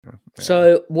Yeah.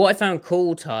 So what I found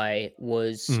cool, Ty,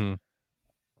 was Mhm.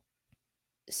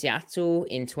 Seattle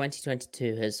in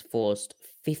 2022 has forced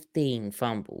 15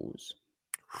 fumbles.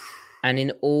 And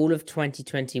in all of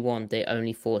 2021, they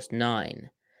only forced 9.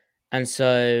 And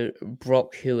so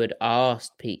Brock, who had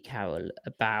asked Pete Carroll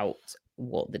about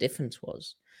what the difference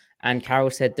was, and Carroll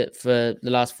said that for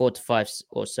the last 4 to 5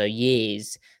 or so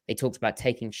years, they talked about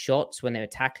taking shots when they were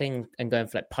tackling and going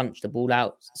for like punch the ball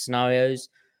out scenarios.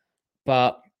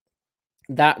 But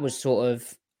that was sort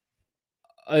of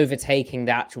overtaking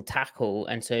the actual tackle.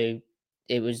 And so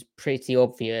it was pretty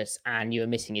obvious and you were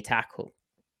missing your tackle.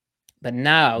 But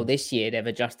now this year, they've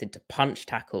adjusted to punch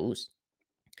tackles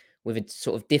with a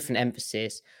sort of different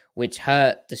emphasis, which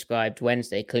Hurt described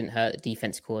Wednesday, Clint Hurt, the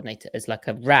defense coordinator, as like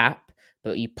a wrap,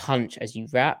 but you punch as you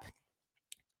wrap,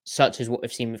 such as what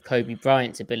we've seen with Kobe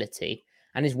Bryant's ability.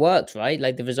 And it's worked, right?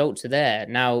 Like the results are there.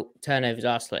 Now, turnovers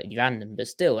are slightly random, but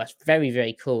still, that's very,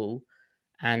 very cool.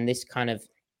 And this kind of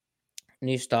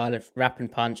new style of wrap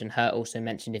and punch, and Hurt also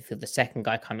mentioned if you're the second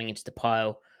guy coming into the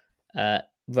pile,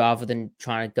 rather than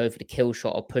trying to go for the kill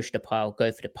shot or push the pile,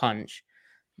 go for the punch.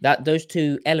 That those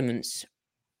two elements,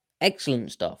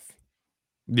 excellent stuff.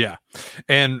 Yeah,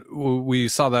 and we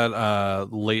saw that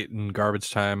late in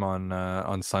garbage time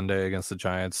on Sunday against the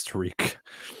Giants.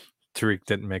 Tariq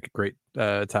didn't make a great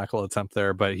tackle attempt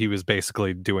there, but he was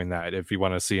basically doing that. If you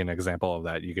want to see an example of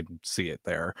that, you can see it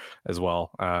there as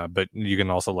well. But you can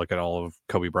also look at all of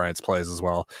Kobe Bryant's plays as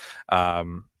well.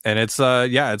 And it's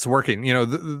it's working. You know,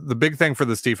 the big thing for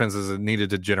this defense is it needed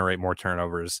to generate more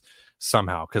turnovers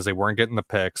somehow because they weren't getting the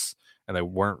picks. And they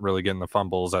weren't really getting the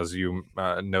fumbles, as you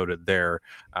noted there,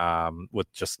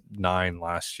 with just 9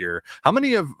 last year. How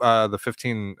many of the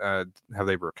 15 have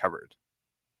they recovered?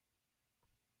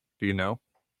 Do you know?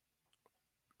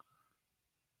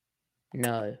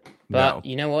 No. No. But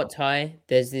you know what, Ty?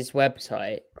 There's this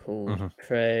website called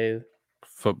Pro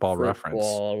Football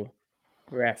Reference.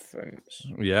 Reference.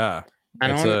 Yeah.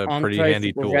 And It's a on pretty Pro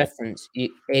handy Football tool. Reference,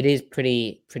 it is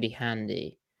pretty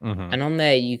handy. And on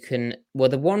there, you can. Well,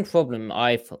 the one problem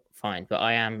I find, but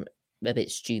I am a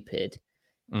bit stupid,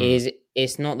 is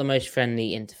it's not the most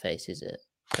friendly interface, is it?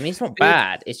 I mean, it's not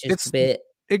bad. It's just a bit.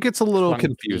 It gets a little clunky.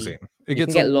 confusing. It You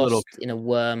gets can a get little lost in a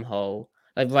wormhole.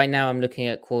 Like right now, I'm looking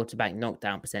at quarterback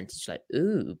knockdown percentage. Like,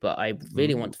 ooh, but I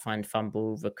really want to find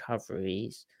fumble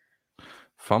recoveries.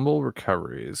 Fumble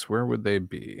recoveries. Where would they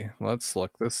be? Let's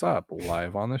look this up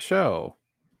live on the show.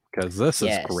 Because this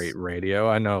is great radio.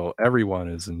 I know everyone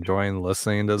is enjoying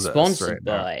listening to this Sponsored right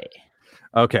now. by.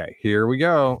 Okay, here we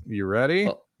go. You ready?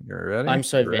 Oh, You're ready? I'm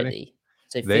so ready.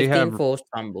 So 15 forced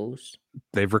fumbles.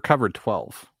 They've recovered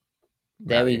 12.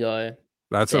 There we go.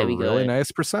 That's a really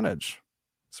nice percentage.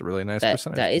 It's a really nice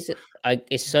percentage. That is.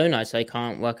 It's so nice I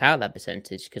can't work out that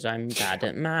percentage because I'm bad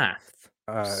at math.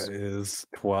 Is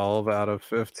 12 out of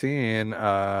 15.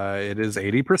 It is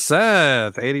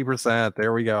 80%. 80%.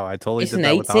 There we go. I totally did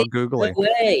that without Googling. No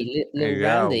way, little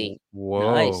roundy.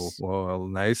 Whoa. Nice. Whoa.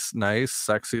 Nice,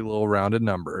 sexy little rounded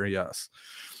number. Yes.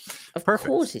 Of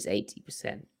course it's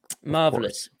 80%.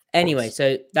 Marvelous. Anyway,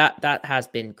 so that has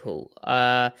been cool.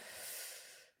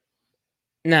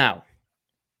 Now,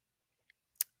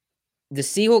 the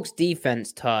Seahawks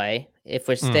defense, Ty, if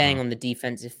we're staying on the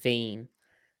defensive theme,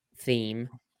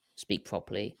 speak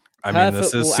properly. I mean,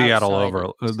 this is Seattle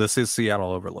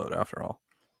overload after all.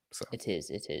 So. It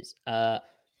is.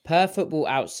 Per Football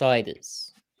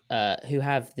Outsiders, who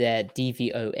have their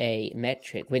DVOA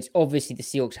metric, which obviously the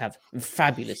Seahawks have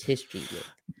fabulous history with.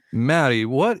 Maddie,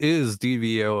 what is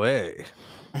DVOA?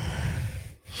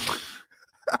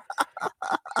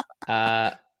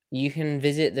 You can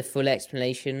visit the full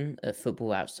explanation at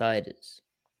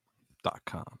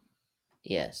footballoutsiders.com.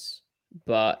 Yes,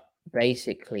 but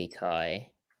basically,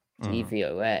 Ty,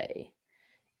 DVOA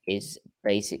is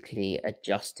basically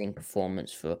adjusting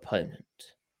performance for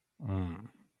opponent.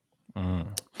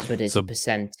 But it's a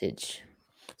percentage.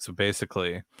 So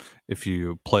basically, if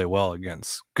you play well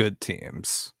against good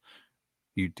teams,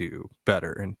 you do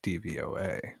better in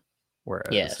DVOA.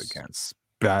 Whereas against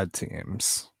bad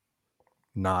teams,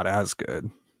 not as good.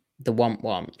 The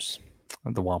womp-womps.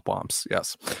 The womp-womps,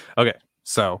 yes. Okay,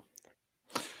 so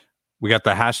we got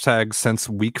the hashtag since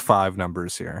week 5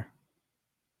 numbers here.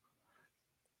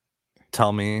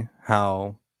 Tell me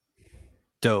how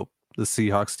dope the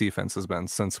Seahawks defense has been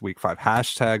since week 5.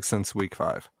 Hashtag since week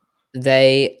 5.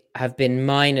 They have been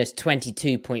minus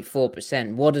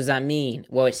 22.4%. What does that mean?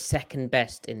 Well, it's second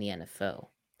best in the NFL.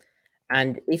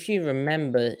 And if you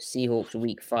remember Seahawks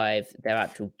week 5, their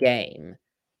actual game,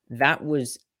 that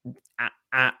was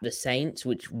at the Saints,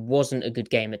 which wasn't a good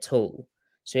game at all.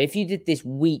 So if you did this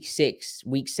week 6,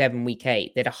 week 7, week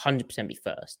 8, they'd 100% be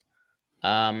first.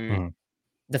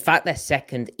 The fact they're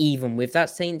second, even with that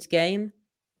Saints game,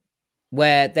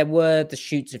 where there were the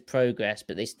shoots of progress,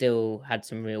 but they still had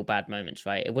some real bad moments,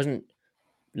 right? It wasn't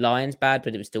Lions bad,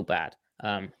 but it was still bad.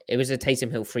 It was a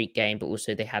Taysom Hill freak game, but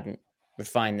also they hadn't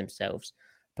refined themselves.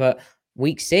 But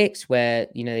week 6, where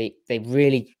they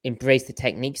really embraced the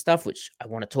technique stuff, which I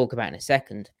want to talk about in a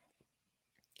second.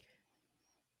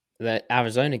 The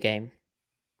Arizona game.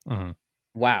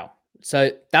 Wow.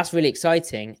 So that's really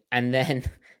exciting. And then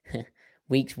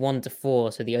weeks 1 to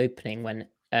 4, so the opening when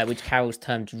which Carroll's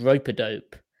termed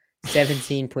rope-a-dope,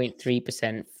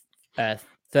 17.3%, 31st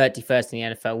in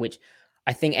the NFL, which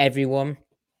I think everyone,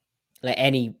 like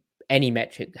any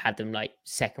metric, had them like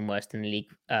second worst in the league,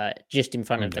 just in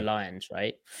front of the Lions,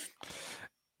 right?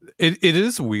 It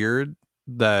is weird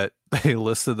that they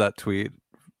listed that tweet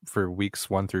for weeks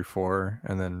 1 through 4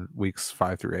 and then weeks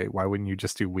 5 through 8. Why wouldn't you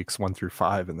just do weeks 1 through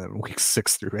 5 and then weeks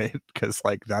 6 through 8? Because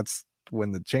like that's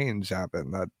when the change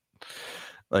happened. That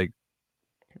like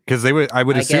because I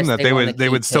would assume that they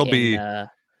would still be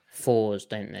fours,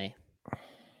 don't they?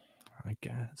 I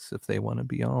guess if they want to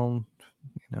be all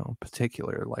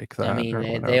particular like that. I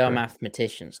mean, they are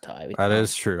mathematicians, Ty. That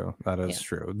is true. That is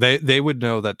true. They would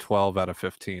know that 12 out of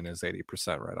 15 is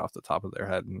 80% right off the top of their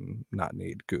head and not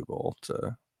need Google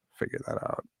to figure that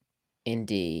out.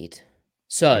 Indeed.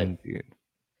 So,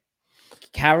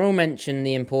 Carroll mentioned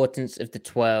the importance of the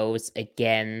 12s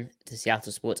again to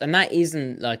Seattle sports, and that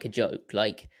isn't like a joke.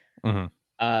 Like,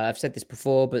 I've said this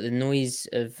before, but the noise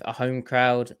of a home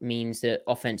crowd means that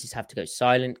offenses have to go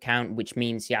silent count, which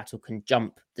means Seattle can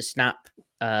jump the snap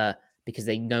because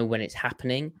they know when it's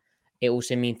happening. It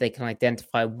also means they can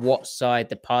identify what side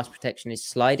the pass protection is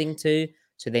sliding to,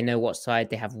 so they know what side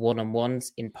they have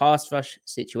one-on-ones in pass rush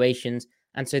situations,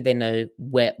 and so they know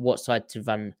what side to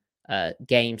run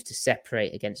games to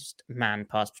separate against man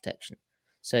pass protection.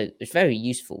 So it's very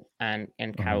useful, and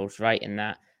Carroll's right in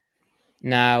that.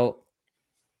 Now,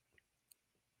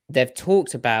 they've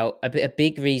talked about a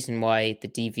big reason why the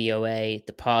DVOA,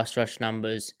 the pass rush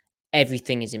numbers,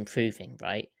 everything is improving,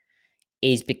 right?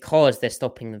 Is because they're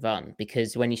stopping the run.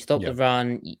 Because when you stop the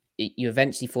run, you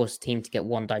eventually force a team to get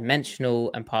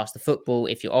one-dimensional and pass the football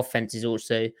if your offense is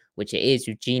also, which it is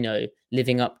with Geno,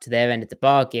 living up to their end of the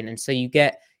bargain. And so you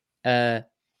get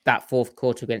that fourth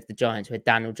quarter against the Giants where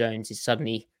Daniel Jones is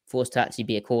suddenly forced to actually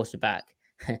be a quarterback.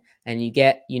 And you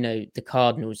get, the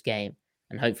Cardinals game.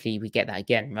 And hopefully we get that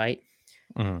again, right?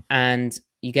 And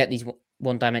you get these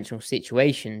one-dimensional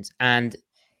situations. And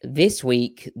this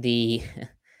week, the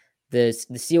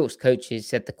Seahawks coaches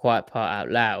said the quiet part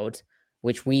out loud,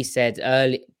 which we said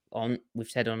early on. We've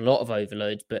said on a lot of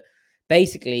overloads, but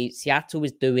basically Seattle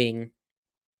was doing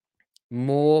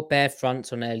more bare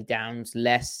fronts on early downs,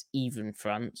 less even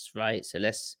fronts, right? So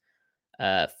less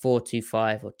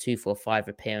 4-2-5 or 2-4-5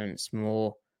 appearance,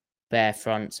 more bare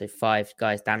front, so 5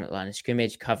 guys down at the line of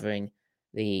scrimmage covering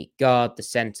the guard, the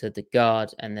center, the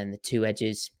guard, and then the 2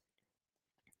 edges.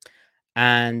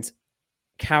 And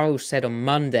Carroll said on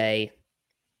Monday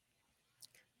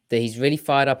that he's really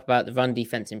fired up about the run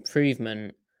defense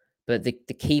improvement, but the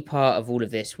key part of all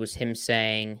of this was him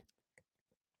saying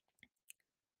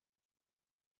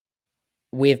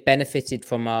we have benefited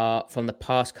from the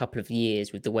past couple of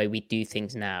years with the way we do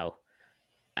things now,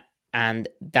 and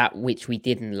that which we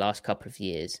did in the last couple of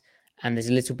years. And there's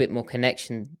a little bit more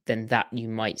connection than that you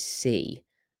might see.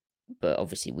 But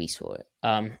obviously we saw it.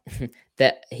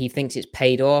 That he thinks it's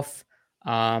paid off.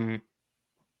 And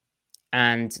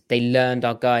they learned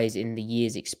our guys in the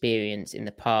year's experience in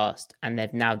the past. And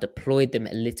they've now deployed them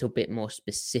a little bit more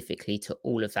specifically to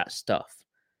all of that stuff.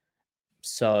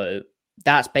 So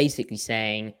that's basically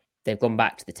saying they've gone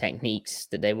back to the techniques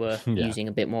that they were using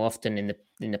a bit more often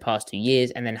in the past 2 years.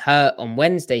 And then Hurt on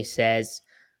Wednesday says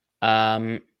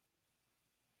all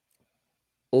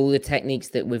the techniques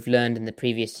that we've learned in the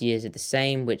previous years are the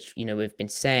same, which, we've been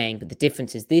saying. But the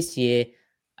difference is this year,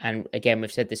 and again,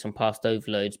 we've said this on past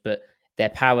overloads, but they're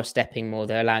power stepping more.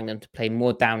 They're allowing them to play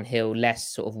more downhill, less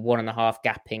sort of 1.5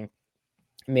 gapping,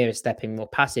 mirror stepping, more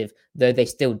passive. Though they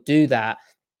still do that,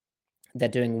 they're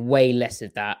doing way less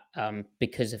of that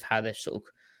because of how they've sort of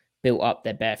built up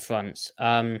their bare fronts.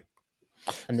 And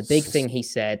the big thing he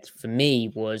said for me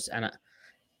was,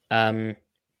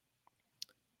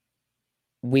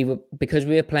 because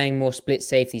we were playing more split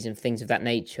safeties and things of that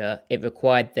nature, it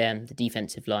required them, the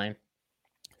defensive line,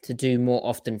 to do more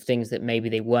often things that maybe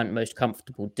they weren't most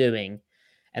comfortable doing.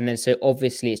 And then so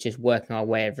obviously it's just working our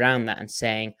way around that and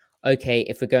saying, okay,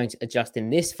 if we're going to adjust in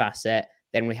this facet,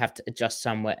 then we have to adjust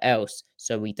somewhere else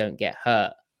so we don't get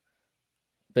hurt.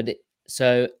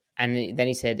 So, and then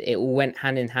he said it all went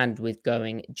hand in hand with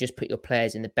going, just put your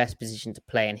players in the best position to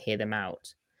play and hear them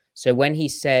out. So when he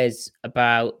says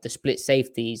about the split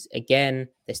safeties, again,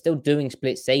 they're still doing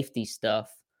split safety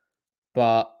stuff,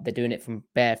 but they're doing it from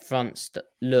bare front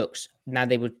looks. Now,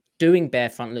 they were doing bare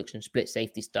front looks and split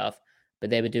safety stuff, but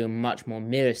they were doing much more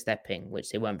mirror stepping, which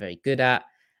they weren't very good at.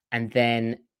 And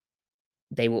then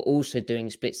they were also doing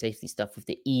split safety stuff with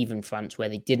the even fronts where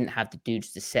they didn't have the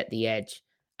dudes to set the edge.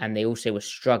 And they also were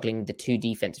struggling, the two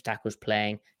defensive tackles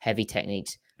playing heavy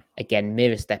techniques, again,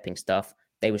 mirror stepping stuff.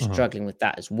 They were struggling with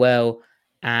that as well.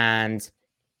 And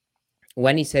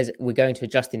when he says we're going to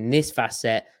adjust in this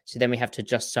facet, so then we have to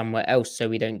adjust somewhere else so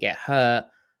we don't get hurt,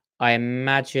 I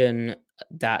imagine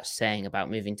that's saying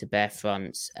about moving to bare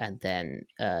fronts and then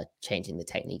changing the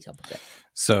techniques up a bit.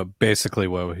 So basically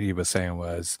what he was saying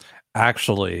was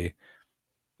actually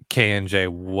K&J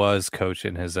was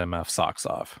coaching his MF socks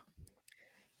off.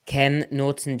 Ken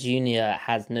Norton Jr.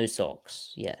 has no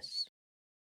socks. Yes.